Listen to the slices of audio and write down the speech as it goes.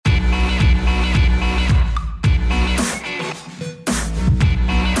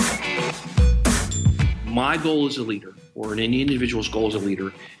my goal as a leader, or any individual's goal as a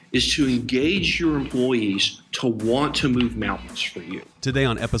leader, is to engage your employees to want to move mountains for you. Today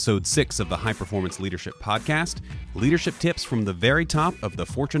on episode 6 of the High Performance Leadership Podcast, leadership tips from the very top of the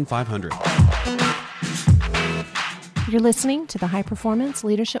Fortune 500. You're listening to the High Performance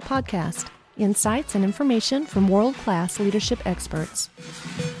Leadership Podcast. Insights and information from world-class leadership experts.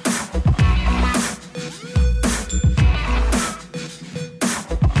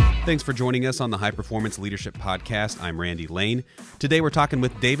 Thanks for joining us on the High Performance Leadership Podcast. I'm Randy Lane. Today we're talking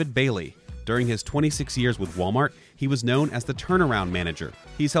with David Bailey. During his 26 years with Walmart, he was known as the turnaround manager.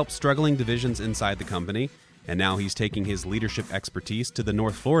 He's helped struggling divisions inside the company, and now he's taking his leadership expertise to the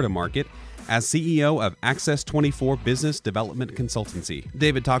North Florida market as CEO of Access 24 Business Development Consultancy.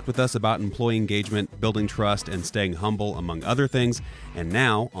 David talked with us about employee engagement, building trust, and staying humble, among other things. And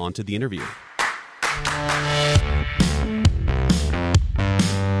now, on to the interview.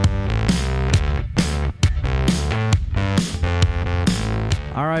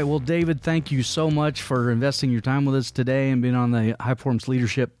 All right. Well, David, thank you so much for investing your time with us today and being on the High Performance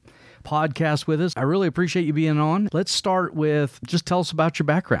Leadership Podcast with us. I really appreciate you being on. Let's start with just tell us about your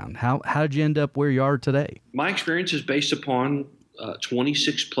background. How did you end up where you are today? My experience is based upon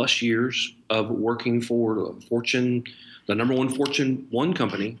 26 plus years of working for the number one Fortune 1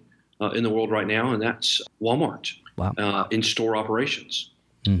 company in the world right now, and that's Walmart. Wow. In store operations.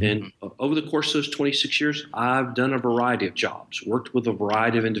 Mm-hmm. And over the course of those 26 years, I've done a variety of jobs, worked with a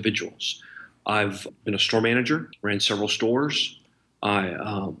variety of individuals. I've been a store manager, ran several stores.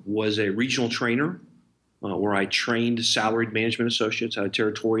 I was a regional trainer where I trained salaried management associates. I had a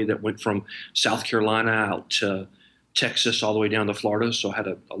territory that went from South Carolina out to Texas all the way down to Florida. So I had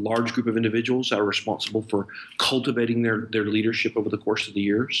a large group of individuals that were responsible for cultivating their leadership over the course of the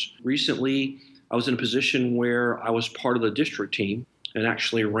years. Recently, I was in a position where I was part of the district team and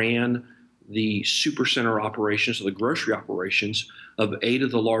actually ran the supercenter operations, or the grocery operations, of 8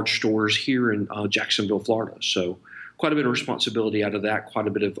 of the large stores here in Jacksonville, Florida. So quite a bit of responsibility out of that, quite a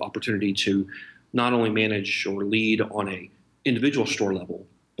bit of opportunity to not only manage or lead on a individual store level,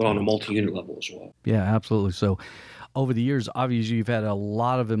 but on a multi-unit level as well. Yeah, absolutely. So over the years, obviously, you've had a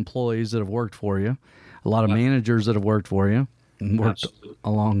lot of employees that have worked for you, a lot of managers that have worked for you and worked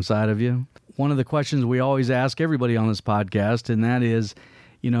alongside of you. One of the questions we always ask everybody on this podcast, and that is,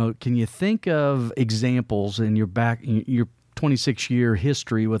 can you think of examples in your 26-year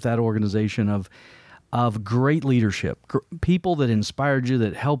history with that organization of great leadership, people that inspired you,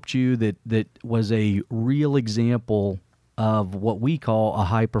 that helped you, that was a real example of what we call a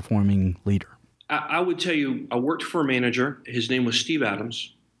high-performing leader? I would tell you, I worked for a manager. His name was Steve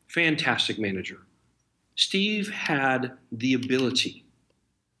Adams, fantastic manager. Steve had the ability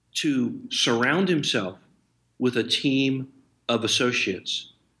to surround himself with a team of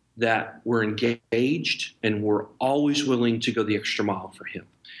associates that were engaged and were always willing to go the extra mile for him.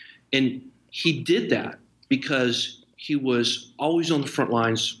 And he did that because he was always on the front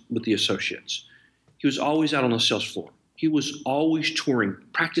lines with the associates. He was always out on the sales floor. He was always touring,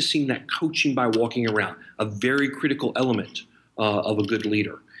 practicing that coaching by walking around, a very critical element of a good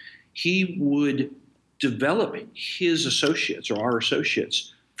leader. He would develop his associates, or our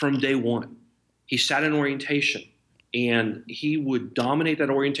associates, from day one. He sat in orientation, and he would dominate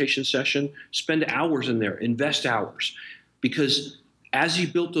that orientation session, spend hours in there, invest hours, because as he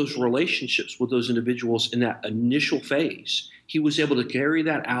built those relationships with those individuals in that initial phase, he was able to carry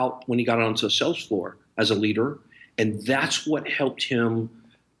that out when he got onto the sales floor as a leader, and that's what helped him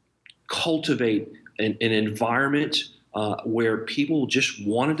cultivate an environment where people just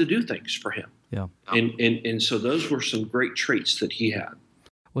wanted to do things for him. Yeah. And so those were some great traits that he had.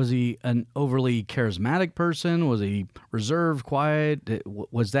 Was he an overly charismatic person? Was he reserved, quiet?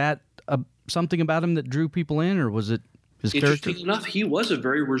 Was that something about him that drew people in, or was it his character? Interesting enough, he was a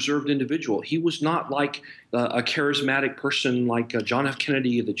very reserved individual. He was not like a charismatic person like John F.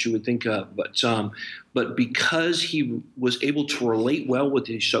 Kennedy that you would think of, but because he was able to relate well with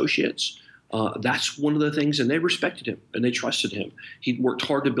the associates, that's one of the things, and they respected him and they trusted him. He worked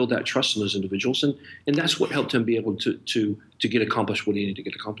hard to build that trust in those individuals, and that's what helped him be able to get accomplished what he needed to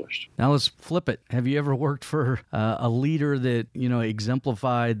get accomplished. Now let's flip it. Have you ever worked for a leader that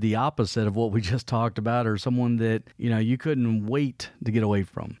exemplified the opposite of what we just talked about, or someone that you couldn't wait to get away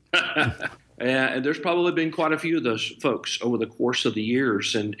from? And there's probably been quite a few of those folks over the course of the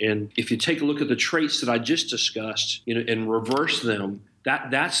years, and if you take a look at the traits that I just discussed, and reverse them.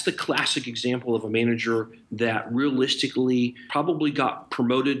 That's the classic example of a manager that realistically probably got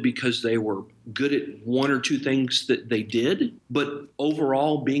promoted because they were good at one or two things that they did, but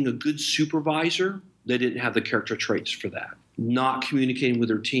overall being a good supervisor, they didn't have the character traits for that. not communicating with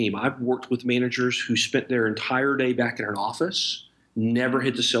their team. I've worked with managers who spent their entire day back in an office, never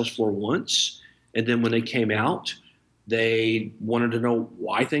hit the sales floor once, and then when they came out, they wanted to know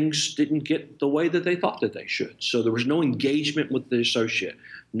why things didn't get the way that they thought that they should. So there was no engagement with the associate,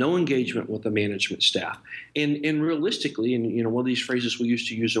 no engagement with the management staff. And realistically, and one of these phrases we used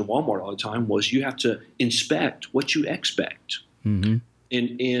to use in Walmart all the time was, you have to inspect what you expect. Mm-hmm.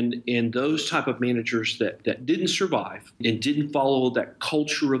 And those type of managers that didn't survive and didn't follow that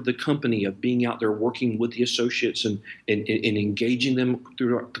culture of the company of being out there working with the associates and engaging them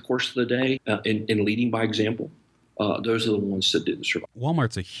throughout the course of the day and leading by example, those are the ones that didn't survive.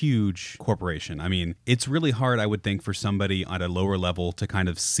 Walmart's a huge corporation. I mean, it's really hard, I would think, for somebody at a lower level to kind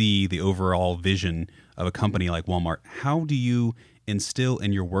of see the overall vision of a company like Walmart. How do you instill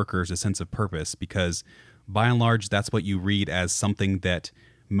in your workers a sense of purpose? Because by and large, that's what you read as something that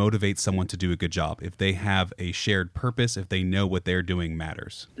motivates someone to do a good job. If they have a shared purpose, if they know what they're doing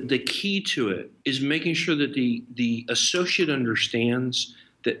matters. The key to it is making sure that the associate understands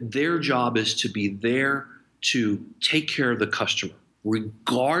that their job is to be there to take care of the customer,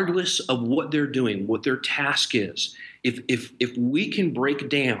 regardless of what they're doing, what their task is. If we can break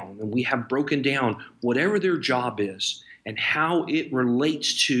down, and we have broken down whatever their job is and how it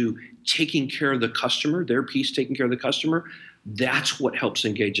relates to taking care of the customer, their piece taking care of the customer, that's what helps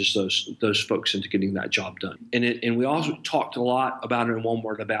engages those folks into getting that job done. And we also talked a lot about it in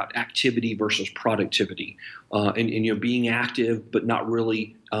Walmart about activity versus productivity, and being active but not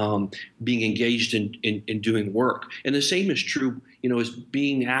really being engaged in doing work. And the same is true, as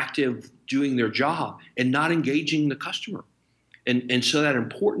being active doing their job and not engaging the customer. And so that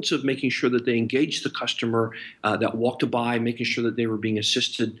importance of making sure that they engage the customer that walked by, making sure that they were being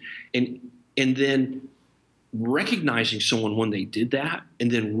assisted, and then recognizing someone when they did that,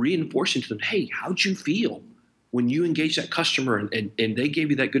 and then reinforcing to them, hey, how'd you feel when you engaged that customer and they gave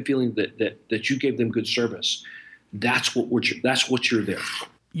you that good feeling that you gave them good service? That's what you're there for.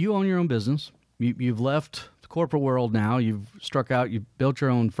 You own your own business. You've left the corporate world now. You've struck out. You've built your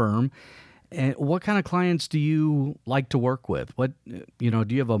own firm. And what kind of clients do you like to work with? What, do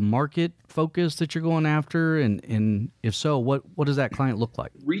you have a market focus that you're going after? And if so, what does that client look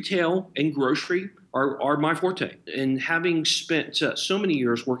like? Retail and grocery are my forte. And having spent so many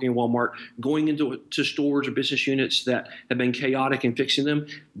years working at Walmart, going into stores or business units that have been chaotic and fixing them,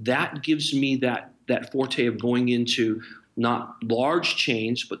 that gives me that forte of going into not large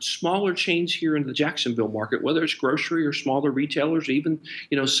chains, but smaller chains here in the Jacksonville market, whether it's grocery or smaller retailers, even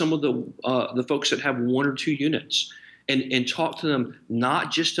some of the folks that have one or two units, and talk to them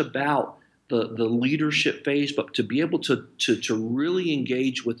not just about the leadership phase, but to be able to really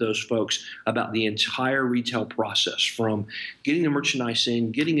engage with those folks about the entire retail process, from getting the merchandise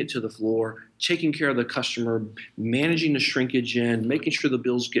in, getting it to the floor, taking care of the customer, managing the shrinkage in, making sure the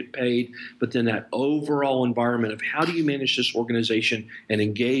bills get paid, but then that overall environment of how do you manage this organization and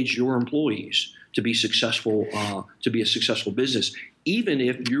engage your employees to be successful, to be a successful business, even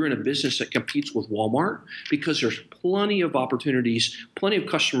if you're in a business that competes with Walmart, because there's plenty of opportunities, plenty of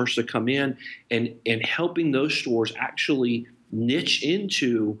customers to come in, and helping those stores actually niche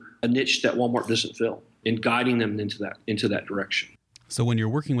into a niche that Walmart doesn't fill, and guiding them into that direction. So when you're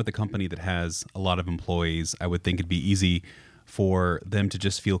working with a company that has a lot of employees, I would think it'd be easy for them to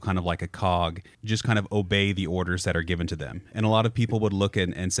just feel kind of like a cog, just kind of obey the orders that are given to them. And a lot of people would look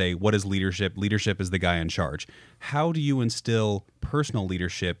and say, what is leadership? Leadership is the guy in charge. How do you instill personal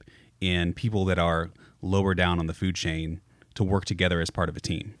leadership in people that are lower down on the food chain to work together as part of a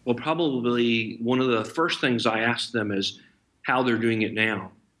team? Well, probably one of the first things I ask them is how they're doing it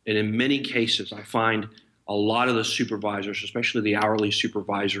now. And in many cases, I find a lot of the supervisors, especially the hourly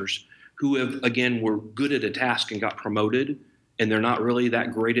supervisors, who were good at a task and got promoted, and they're not really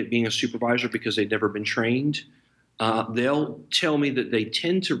that great at being a supervisor because they've never been trained. They'll tell me that they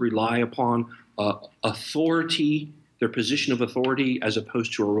tend to rely upon authority, their position of authority, as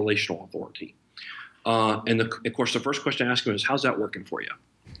opposed to a relational authority. And of course, the first question I ask them is, how's that working for you?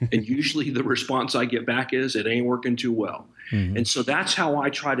 And usually the response I get back is, it ain't working too well. Mm-hmm. And so that's how I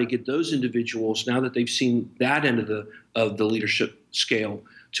try to get those individuals, now that they've seen that end of the leadership scale,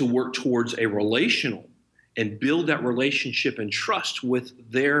 to work towards a relational and build that relationship and trust with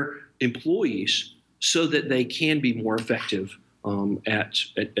their employees so that they can be more effective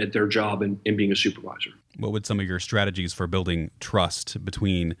at their job and being a supervisor. What would some of your strategies for building trust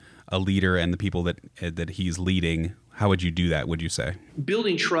between a leader and the people that he's leading? How would you do that, would you say?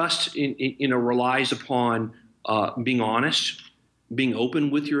 Building trust relies upon being honest, being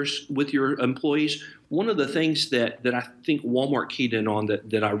open with your employees. One of the things that I think Walmart keyed in on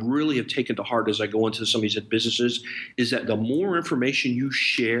that I really have taken to heart as I go into some of these businesses is that the more information you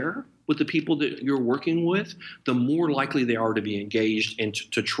share with the people that you're working with, the more likely they are to be engaged and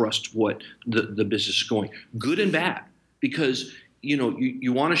to trust what the business is going, good and bad. Because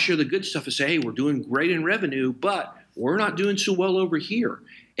you want to share the good stuff and say, hey, we're doing great in revenue, but we're not doing so well over here.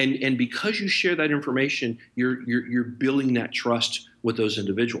 And because you share that information, you're building that trust with those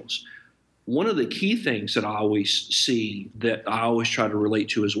individuals. One of the key things that I always see that I always try to relate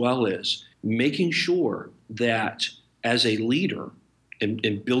to as well is making sure that as a leader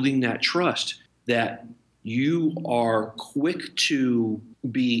and building that trust, that you are quick to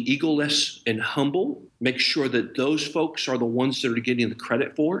be egoless and humble. Make sure that those folks are the ones that are getting the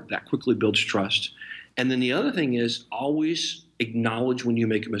credit for it. That quickly builds trust. And then the other thing is always acknowledge when you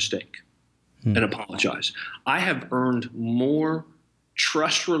make a mistake and apologize. I have earned more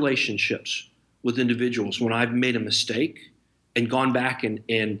trust relationships with individuals when I've made a mistake and gone back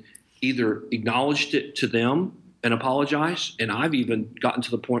and either acknowledged it to them and apologize. And I've even gotten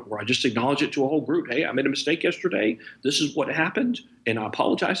to the point where I just acknowledge it to a whole group. Hey, I made a mistake yesterday. This is what happened. And I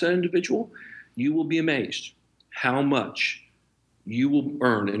apologize to that individual. You will be amazed how much you will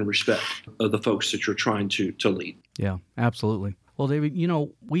earn in respect of the folks that you're trying to lead. Yeah, absolutely. Well, David,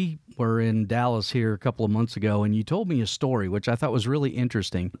 we were in Dallas here a couple of months ago, and you told me a story, which I thought was really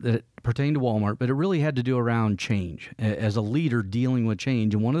interesting, that it pertained to Walmart, but it really had to do around change, as a leader dealing with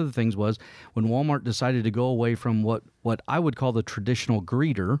change. And one of the things was when Walmart decided to go away from what I would call the traditional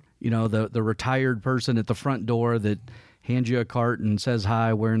greeter, the retired person at the front door that hands you a cart and says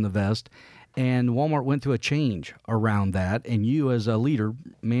hi wearing the vest. And Walmart went through a change around that, and you as a leader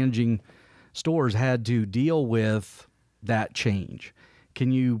managing stores had to deal with that change.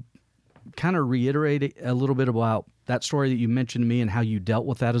 Can you kind of reiterate a little bit about that story that you mentioned to me and how you dealt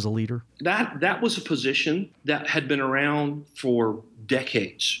with that as a leader? That was a position that had been around for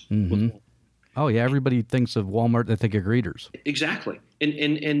decades. Mm-hmm. Oh, yeah. Everybody thinks of Walmart, they think of greeters. Exactly.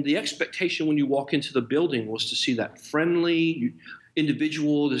 And the expectation when you walk into the building was to see that friendly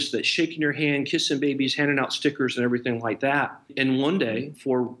individual that's shaking your hand, kissing babies, handing out stickers and everything like that. And one day,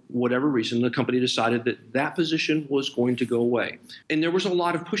 for whatever reason, the company decided that position was going to go away. And there was a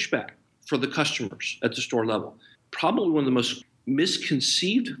lot of pushback for the customers at the store level. Probably one of the most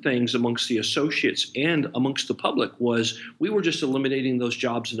misconceived things amongst the associates and amongst the public was we were just eliminating those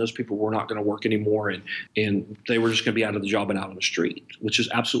jobs and those people were not going to work anymore and they were just going to be out of the job and out on the street, which is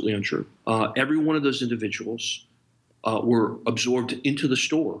absolutely untrue. Every one of those individuals were absorbed into the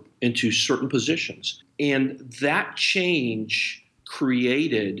store, into certain positions. And that change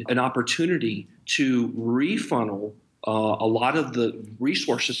created an opportunity to refunnel a lot of the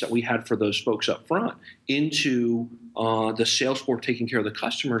resources that we had for those folks up front into the sales force taking care of the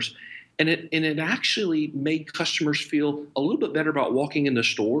customers. And it actually made customers feel a little bit better about walking in the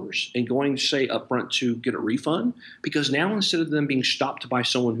stores and going, say, up front to get a refund. Because now instead of them being stopped by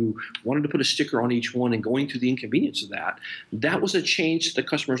someone who wanted to put a sticker on each one and going through the inconvenience of that was a change that the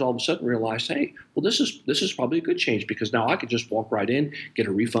customers all of a sudden realized, hey, well, this is probably a good change because now I could just walk right in, get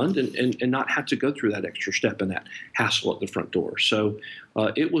a refund, and not have to go through that extra step and that hassle at the front door. So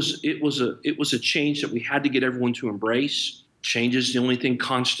it was a change that we had to get everyone to embrace. Change is the only thing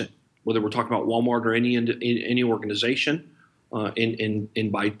constant, whether we're talking about Walmart or any organization,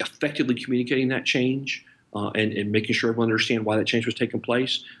 and by effectively communicating that change and making sure everyone understands why that change was taking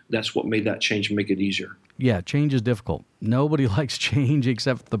place, that's what made that change and make it easier. Yeah, change is difficult. Nobody likes change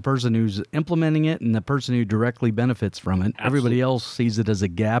except the person who's implementing it and the person who directly benefits from it. Absolutely. Everybody else sees it as a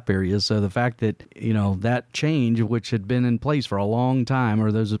gap area. So the fact that, that change, which had been in place for a long time,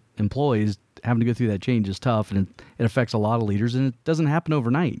 or those employees having to go through that change is tough, and it affects a lot of leaders, and it doesn't happen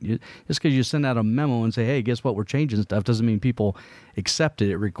overnight. Just because you send out a memo and say, hey, guess what, we're changing stuff, doesn't mean people accept it.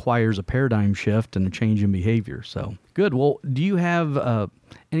 It requires a paradigm shift and a change in behavior. So good. Well, do you have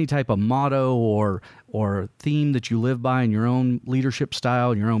any type of motto or theme that you live by in your own leadership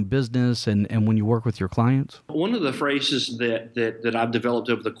style, in your own business, and when you work with your clients? One of the phrases that I've developed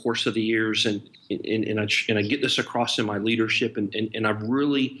over the course of the years, and I get this across in my leadership, and I've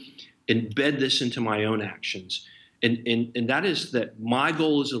really embed this into my own actions. And that is that my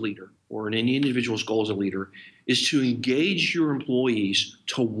goal as a leader, or any individual's goal as a leader, is to engage your employees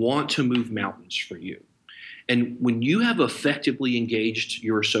to want to move mountains for you. And when you have effectively engaged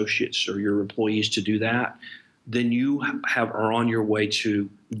your associates or your employees to do that, then you are on your way to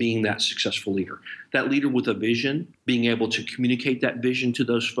being that successful leader. That leader with a vision, being able to communicate that vision to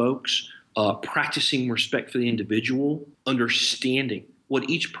those folks, practicing respect for the individual, understanding what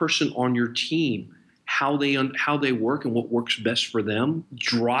each person on your team how they work and what works best for them,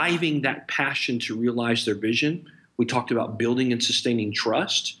 driving that passion to realize their vision. We talked about building and sustaining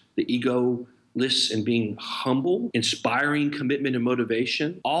trust, the ego lists and being humble, inspiring commitment and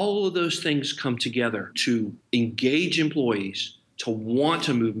motivation. All of those things come together to engage employees to want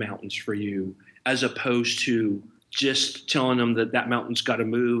to move mountains for you, as opposed to just telling them that mountain's got to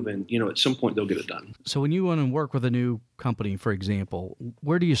move and, at some point they'll get it done. So when you want to work with a new company, for example,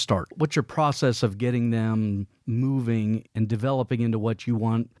 where do you start? What's your process of getting them moving and developing into what you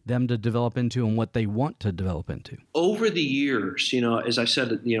want them to develop into and what they want to develop into? Over the years, as I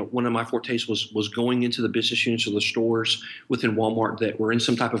said, one of my fortes was going into the business units or the stores within Walmart that were in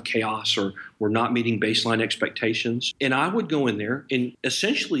some type of chaos or were not meeting baseline expectations. And I would go in there and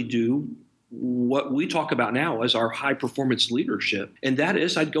essentially do what we talk about now as our high performance leadership. And that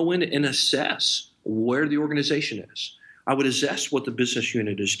is, I'd go in and assess where the organization is. I would assess what the business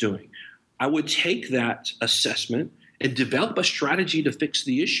unit is doing. I would take that assessment and develop a strategy to fix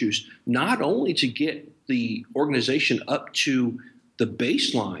the issues, not only to get the organization up to the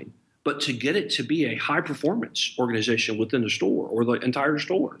baseline, but to get it to be a high performance organization within the store or the entire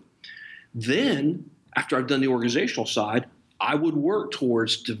store. Then, after I've done the organizational side, I would work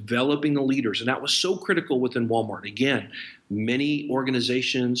towards developing the leaders. And that was so critical within Walmart. Again, many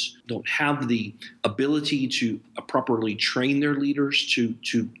organizations don't have the ability to properly train their leaders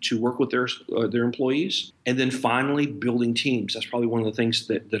to work with their employees. And then finally, building teams. That's probably one of the things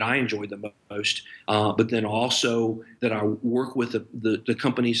that I enjoy the most. But then also that I work with the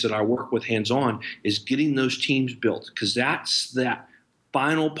companies that I work with hands-on is getting those teams built, because that's that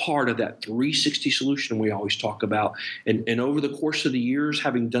final part of that 360 solution we always talk about. And over the course of the years,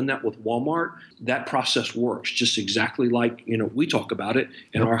 having done that with Walmart, that process works just exactly like, we talk about it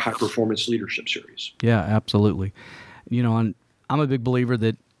in our high performance leadership series. Yeah, absolutely. I'm a big believer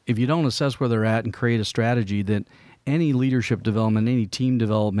that if you don't assess where they're at and create a strategy, that any leadership development, any team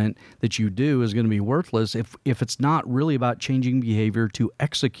development that you do is going to be worthless if it's not really about changing behavior to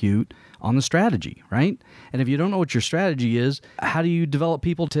execute on the strategy, right? And if you don't know what your strategy is, how do you develop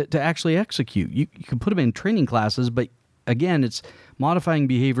people to actually execute? You can put them in training classes, but again, it's modifying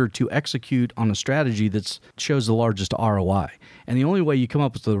behavior to execute on a strategy that shows the largest ROI. And the only way you come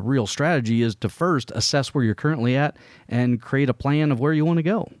up with the real strategy is to first assess where you're currently at and create a plan of where you want to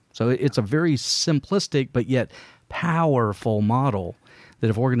go. So it's a very simplistic but yet powerful model that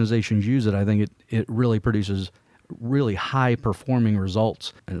if organizations use it, I think it really produces really high performing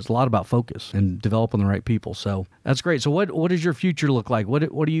results. And it's a lot about focus and developing the right people. So that's great. So what does your future look like? What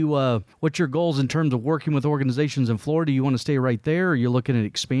do you what's your goals in terms of working with organizations in Florida? You want to stay right there? Or are you looking at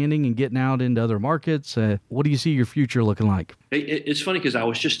expanding and getting out into other markets? What do you see your future looking like? It's funny because I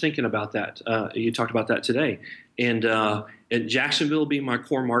was just thinking about that. You talked about that today. And Jacksonville being my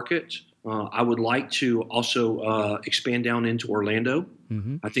core market, I would like to also expand down into Orlando.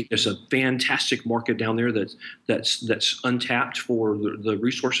 Mm-hmm. I think there's a fantastic market down there that's untapped for the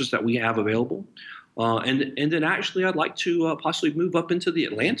resources that we have available. And then actually I'd like to possibly move up into the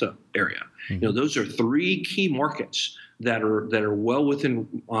Atlanta area. Mm-hmm. Those are three key markets that are well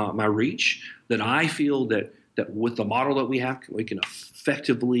within my reach, that I feel that with the model that we have, we can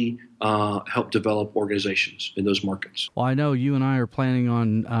effectively help develop organizations in those markets. Well, I know you and I are planning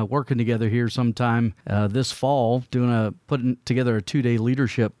on working together here sometime this fall, putting together a 2-day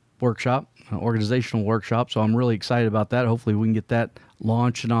leadership workshop, organizational workshop. So I'm really excited about that. Hopefully we can get that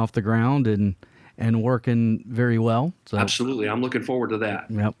launched and off the ground and working very well. So, absolutely. I'm looking forward to that.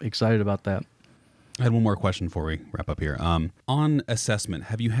 Yep, excited about that. I had one more question before we wrap up here. On assessment,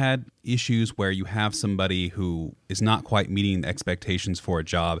 have you had issues where you have somebody who is not quite meeting the expectations for a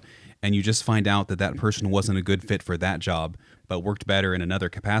job and you just find out that person wasn't a good fit for that job, but worked better in another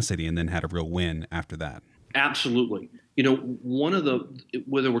capacity and then had a real win after that? Absolutely.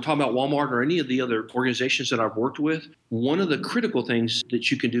 Whether we're talking about Walmart or any of the other organizations that I've worked with, one of the critical things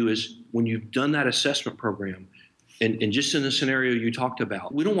that you can do is when you've done that assessment program, and just in the scenario you talked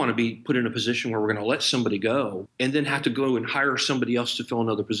about, we don't want to be put in a position where we're going to let somebody go and then have to go and hire somebody else to fill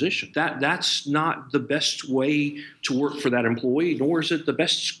another position. That's not the best way to work for that employee, nor is it the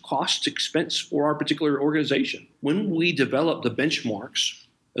best cost expense for our particular organization. When we develop the benchmarks,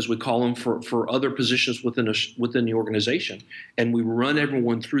 as we call them, for other positions within the organization, and we run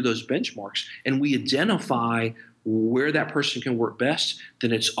everyone through those benchmarks, and we identify where that person can work best,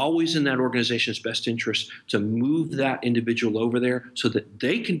 then it's always in that organization's best interest to move that individual over there so that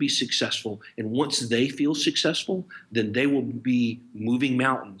they can be successful. And once they feel successful, then they will be moving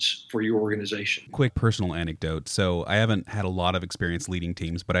mountains for your organization. Quick personal anecdote. So I haven't had a lot of experience leading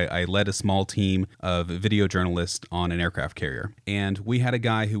teams, but I led a small team of video journalists on an aircraft carrier. And we had a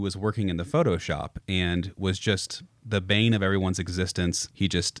guy who was working in the Photoshop and was just the bane of everyone's existence. He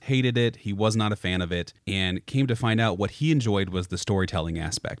just hated it. He was not a fan of it, and came to find out what he enjoyed was the storytelling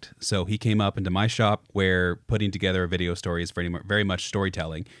aspect. So he came up into my shop where putting together a video story is very much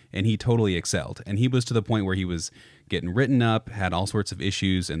storytelling, and he totally excelled. And he was to the point where he was getting written up, had all sorts of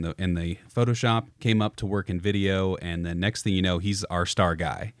issues in the Photoshop, came up to work in video, and then next thing you know, he's our star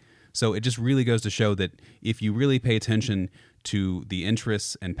guy. So it just really goes to show that if you really pay attention to the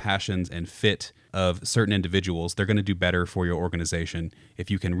interests and passions and fit of certain individuals, they're going to do better for your organization if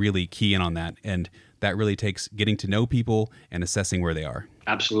you can really key in on that. And that really takes getting to know people and assessing where they are.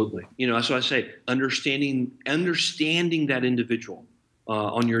 Absolutely. That's why I say understanding that individual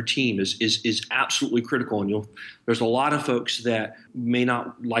on your team is absolutely critical. And there's a lot of folks that may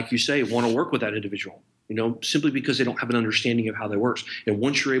not, like you say, want to work with that individual. Simply because they don't have an understanding of how that works. And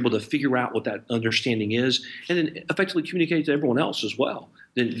once you're able to figure out what that understanding is and then effectively communicate to everyone else as well,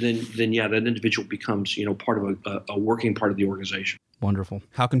 then yeah, that individual becomes, part of a working part of the organization. Wonderful.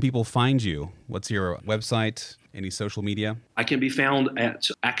 How can people find you? What's your website? Any social media? I can be found at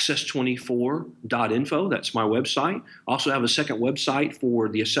access24.info. That's my website. I also have a second website for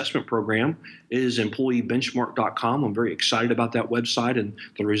the assessment program. It is employeebenchmark.com. I'm very excited about that website and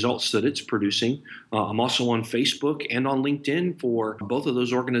the results that it's producing. I'm also on Facebook and on LinkedIn for both of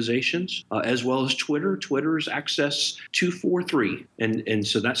those organizations, as well as Twitter. Twitter is access243. And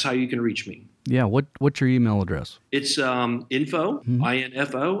so that's how you can reach me. Yeah. What's your email address? It's info,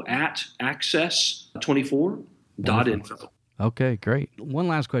 INFO, at access24.info. Okay, great. One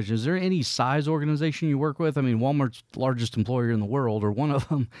last question. Is there any size organization you work with? I mean, Walmart's the largest employer in the world, or one of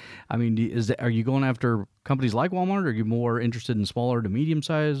them. I mean, are you going after companies like Walmart, or are you more interested in smaller to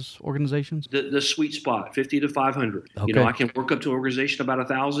medium-sized organizations? The sweet spot, 50 to 500. Okay. I can work up to an organization about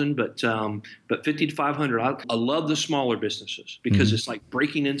 1,000, but 50 to 500. I love the smaller businesses because it's like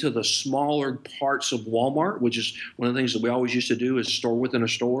breaking into the smaller parts of Walmart, which is one of the things that we always used to do is store within a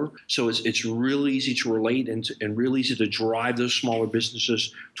store. So it's really easy to relate and really easy to drive those smaller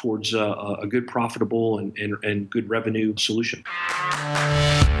businesses towards a good, profitable and good revenue solution.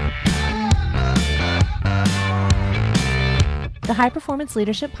 The High Performance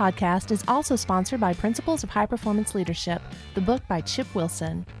Leadership Podcast is also sponsored by Principles of High Performance Leadership, the book by Chip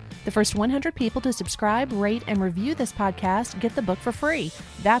Wilson. The first 100 people to subscribe, rate, and review this podcast get the book for free.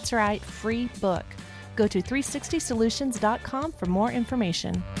 That's right, free book. Go to 360solutions.com for more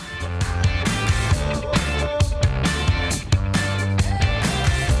information.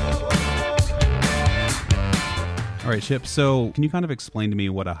 All right, Chip, so can you kind of explain to me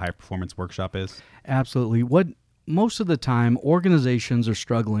what a high-performance workshop is? Absolutely. Most of the time, organizations are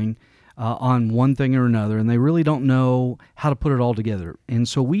struggling on one thing or another, and they really don't know how to put it all together. And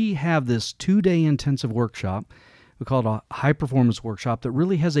so we have this 2-day intensive workshop. We call it a high-performance workshop that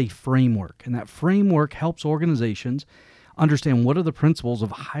really has a framework, and that framework helps organizations understand what are the principles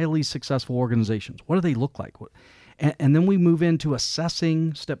of highly successful organizations. What do they look like? And then we move into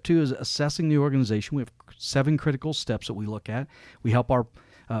assessing. Step 2 is assessing the organization. We have 7 critical steps that we look at. We help our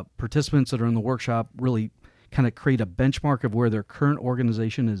participants that are in the workshop really kind of create a benchmark of where their current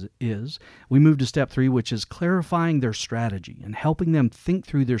organization is. We move to step 3, which is clarifying their strategy and helping them think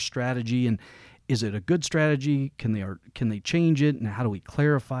through their strategy. And is it a good strategy? Can they change it? And how do we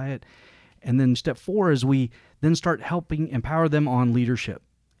clarify it? And then step 4 is we then start helping empower them on leadership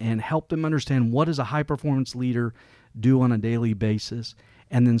and help them understand what does a high-performance leader do on a daily basis.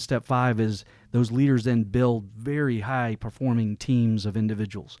 And then step 5 is those leaders then build very high-performing teams of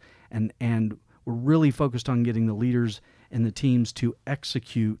individuals. And we're really focused on getting the leaders and the teams to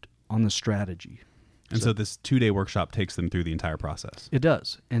execute on the strategy. And so this 2-day workshop takes them through the entire process. It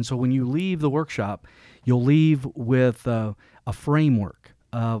does. And so when you leave the workshop, you'll leave with a framework,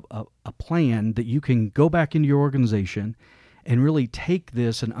 a plan that you can go back into your organization and really take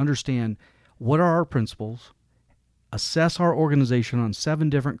this and understand what are our principles, assess our organization on 7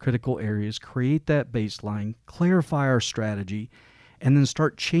 different critical areas, create that baseline, clarify our strategy, and then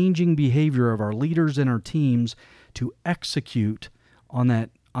start changing behavior of our leaders and our teams to execute on that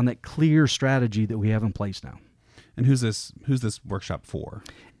clear strategy that we have in place now. And who's this workshop for?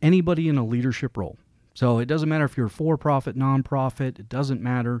 Anybody in a leadership role. So it doesn't matter if you're for-profit, nonprofit, it doesn't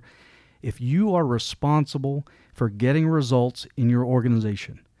matter. If you are responsible for getting results in your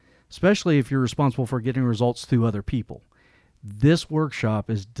organization, especially if you're responsible for getting results through other people. This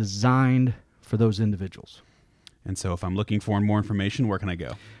workshop is designed for those individuals. And so if I'm looking for more information, where can I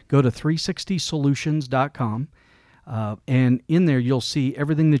go? Go to 360solutions.com. And in there, you'll see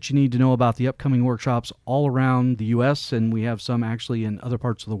everything that you need to know about the upcoming workshops all around the U.S., and we have some actually in other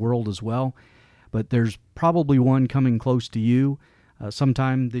parts of the world as well. But there's probably one coming close to you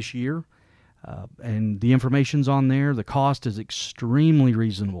sometime this year. And the information's on there. The cost is extremely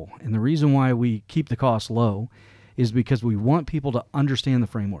reasonable. And the reason why we keep the cost low is because we want people to understand the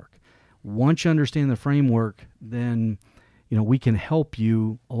framework. Once you understand the framework, then we can help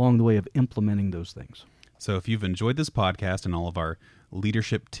you along the way of implementing those things. So if you've enjoyed this podcast and all of our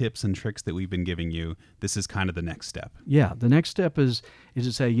leadership tips and tricks that we've been giving you, this is kind of the next step. Yeah, the next step is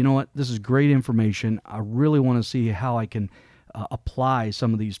to say, you know what, this is great information. I really want to see how I can apply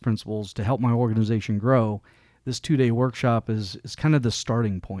some of these principles to help my organization grow. This 2-day workshop is kind of the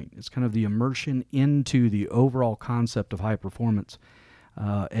starting point. It's kind of the immersion into the overall concept of high performance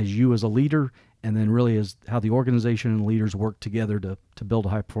as you as a leader, and then really as how the organization and leaders work together to build a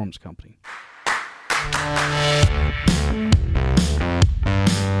high performance company.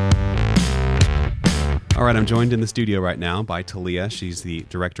 All right, I'm joined in the studio right now by Talia. She's the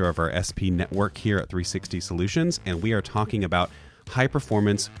director of our SP network here at 360 Solutions, and we are talking about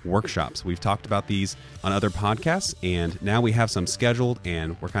high-performance workshops. We've talked about these on other podcasts, and now we have some scheduled,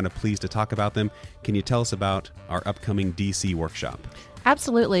 and we're kind of pleased to talk about them. Can you tell us about our upcoming DC workshop?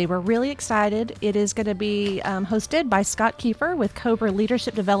 Absolutely. We're really excited. It is going to be hosted by Scott Kiefer with Cobra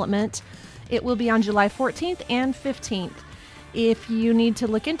Leadership Development. It will be on July 14th and 15th. If you need to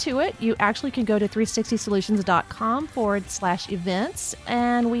look into it, you actually can go to 360solutions.com/events,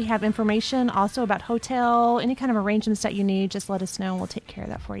 and we have information also about hotel, any kind of arrangements that you need. Just let us know, and we'll take care of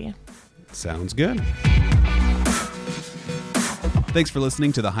that for you. Sounds good. Thanks for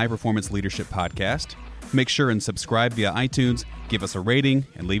listening to the High Performance Leadership Podcast. Make sure and subscribe via iTunes, give us a rating,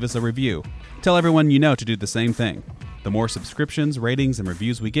 and leave us a review. Tell everyone you know to do the same thing. The more subscriptions, ratings, and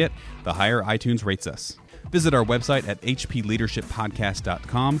reviews we get, the higher iTunes rates us. Visit our website at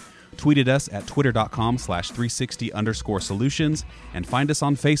hpleadershippodcast.com, tweet at us at twitter.com/360_solutions, and find us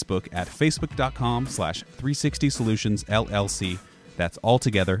on Facebook at facebook.com/360solutionsllc. That's all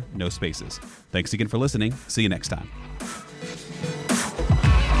together, no spaces. Thanks again for listening. See you next time.